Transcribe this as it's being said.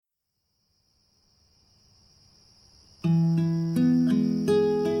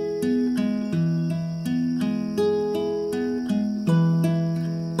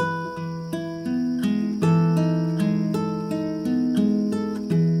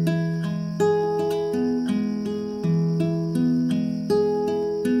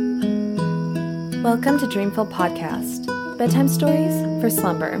Welcome to Dreamful Podcast, bedtime stories for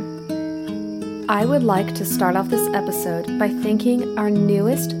slumber. I would like to start off this episode by thanking our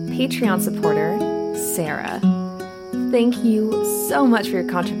newest Patreon supporter, Sarah. Thank you so much for your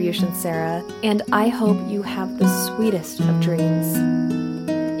contribution, Sarah, and I hope you have the sweetest of dreams.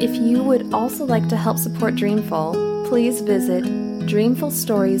 If you would also like to help support Dreamful, please visit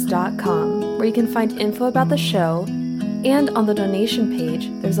dreamfulstories.com, where you can find info about the show, and on the donation page,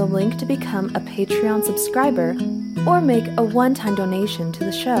 there's a link to become a Patreon subscriber or make a one-time donation to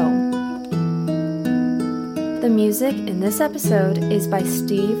the show. The music in this episode is by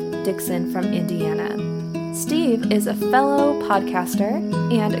Steve Dixon from Indiana. Steve is a fellow podcaster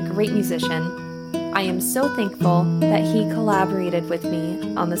and a great musician. I am so thankful that he collaborated with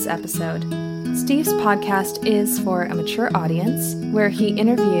me on this episode. Steve's podcast is for a mature audience where he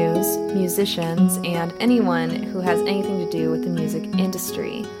interviews musicians and anyone who has anything to do with the music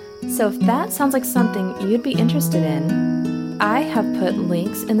industry. So if that sounds like something you'd be interested in, I have put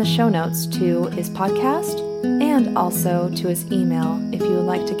links in the show notes to his podcast and also to his email if you would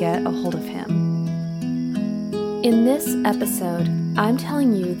like to get a hold of him. In this episode, I'm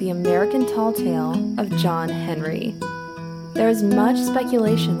telling you the American tall tale of John Henry. There is much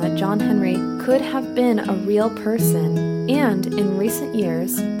speculation that John Henry could have been a real person, and in recent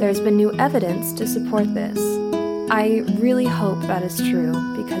years, there's been new evidence to support this. I really hope that is true,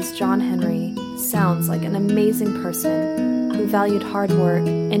 because John Henry sounds like an amazing person who valued hard work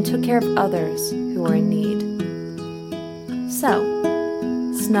and took care of others who were in need. So,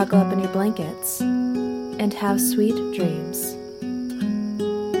 snuggle up in your blankets and have sweet dreams.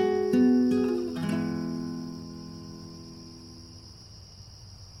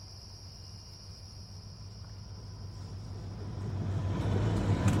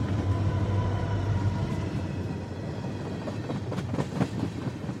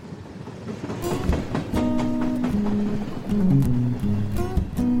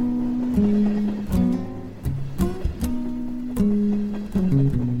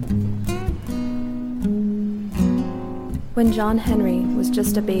 When John Henry was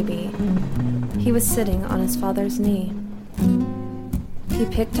just a baby, he was sitting on his father's knee. He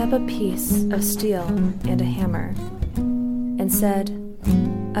picked up a piece of steel and a hammer and said,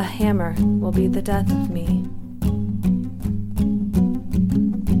 "A hammer will be the death of me."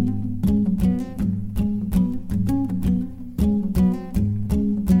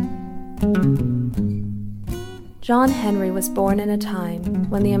 John Henry was born in a time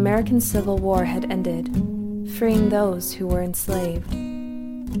when the American Civil War had ended, freeing those who were enslaved.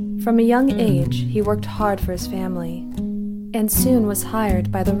 From a young age, he worked hard for his family, and soon was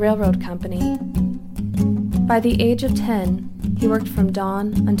hired by the railroad company. By the age of 10, he worked from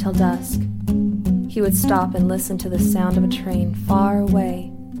dawn until dusk. He would stop and listen to the sound of a train far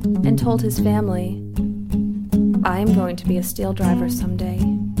away, and told his family, "I am going to be a steel driver someday."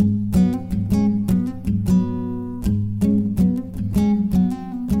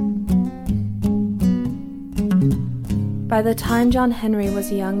 By the time John Henry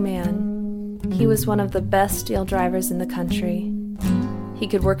was a young man, he was one of the best steel drivers in the country. He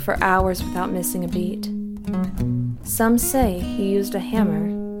could work for hours without missing a beat. Some say he used a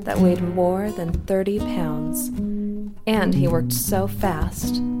hammer that weighed more than 30 pounds, and he worked so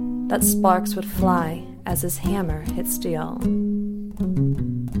fast that sparks would fly as his hammer hit steel.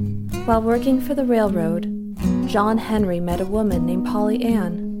 While working for the railroad, John Henry met a woman named Polly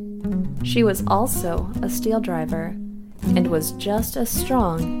Ann. She was also a steel driver, and was just as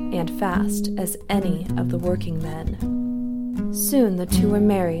strong and fast as any of the working men. Soon the two were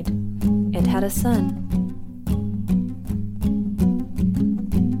married and had a son.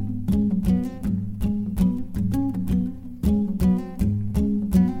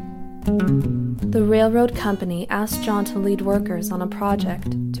 The railroad company asked John to lead workers on a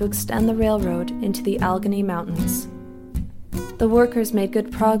project to extend the railroad into the Allegheny Mountains. The workers made good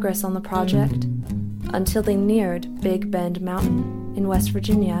progress on the project until they neared Big Bend Mountain in West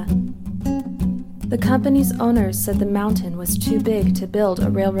Virginia. The company's owners said the mountain was too big to build a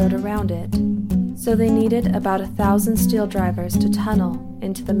railroad around it, so they needed about 1,000 steel drivers to tunnel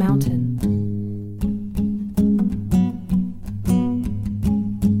into the mountain.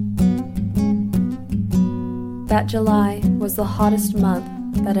 That July was the hottest month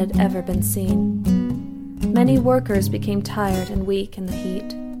that had ever been seen. Many workers became tired and weak in the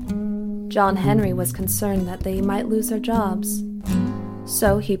heat. John Henry was concerned that they might lose their jobs,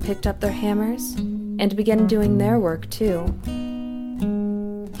 so he picked up their hammers and began doing their work too.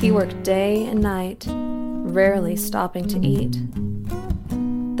 He worked day and night, rarely stopping to eat.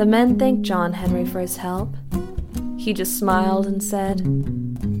 The men thanked John Henry for his help. He just smiled and said,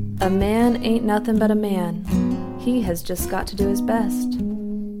 A man ain't nothing but a man. He has just got to do his best.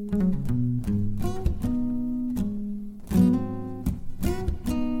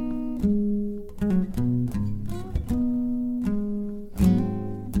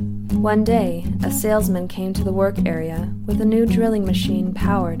 One day, a salesman came to the work area with a new drilling machine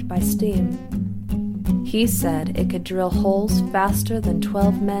powered by steam. He said it could drill holes faster than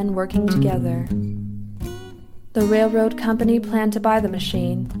 12 men working together. The railroad company planned to buy the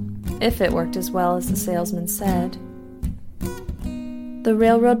machine, if it worked as well as the salesman said. The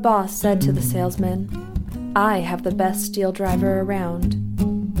railroad boss said to the salesman, "I have the best steel driver around.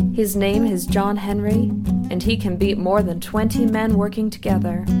 His name is John Henry, and he can beat more than 20 men working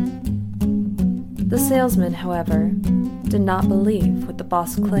together." The salesman, however, did not believe what the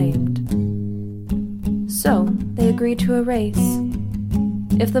boss claimed. So they agreed to a race.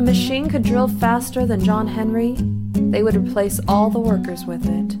 If the machine could drill faster than John Henry, they would replace all the workers with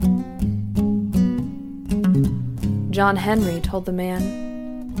it. John Henry told the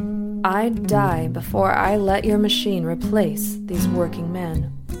man, "I'd die before I let your machine replace these working men."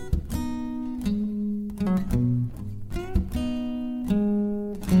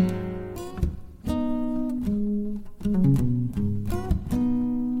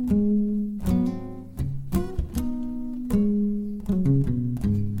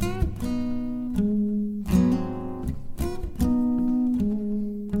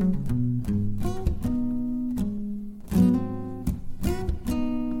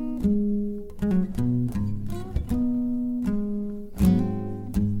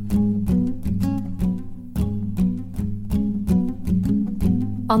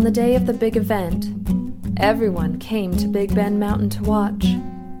 On the day of the big event, everyone came to Big Bend Mountain to watch.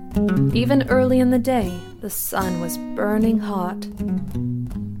 Even early in the day, the sun was burning hot.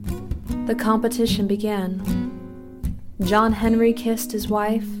 The competition began. John Henry kissed his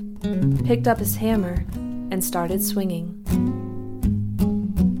wife, picked up his hammer, and started swinging.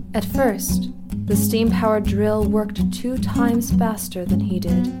 At first, the steam-powered drill worked 2 times faster than he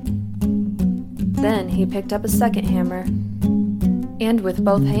did. Then he picked up a second hammer, and with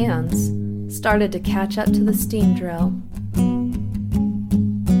both hands, started to catch up to the steam drill.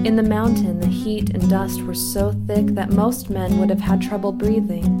 In the mountain, the heat and dust were so thick that most men would have had trouble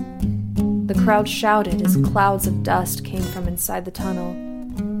breathing. The crowd shouted as clouds of dust came from inside the tunnel,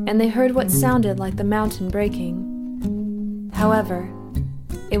 and they heard what sounded like the mountain breaking. However,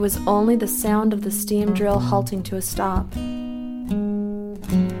 it was only the sound of the steam drill halting to a stop.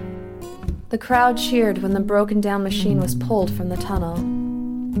 The crowd cheered when the broken-down machine was pulled from the tunnel.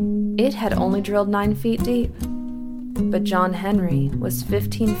 It had only drilled 9 feet deep, but John Henry was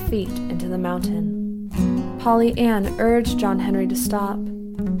 15 feet into the mountain. Polly Ann urged John Henry to stop,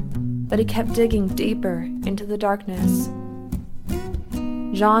 but he kept digging deeper into the darkness.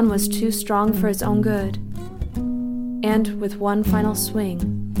 John was too strong for his own good, and with one final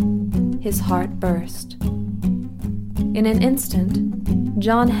swing, his heart burst. In an instant,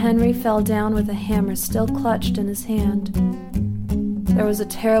 John Henry fell down with a hammer still clutched in his hand. There was a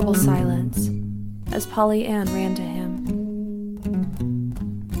terrible silence as Polly Ann ran to him.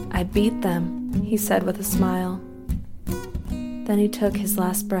 "I beat them," he said with a smile. Then he took his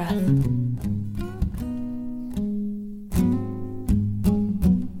last breath.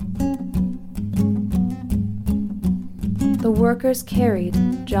 The workers carried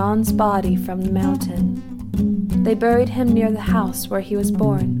John's body from the mountain. They buried him near the house where he was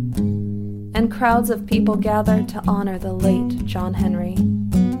born, and crowds of people gathered to honor the late John Henry.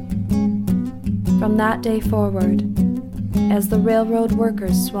 From that day forward, as the railroad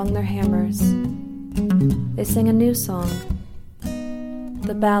workers swung their hammers, they sang a new song,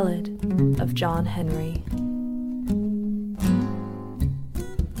 the Ballad of John Henry.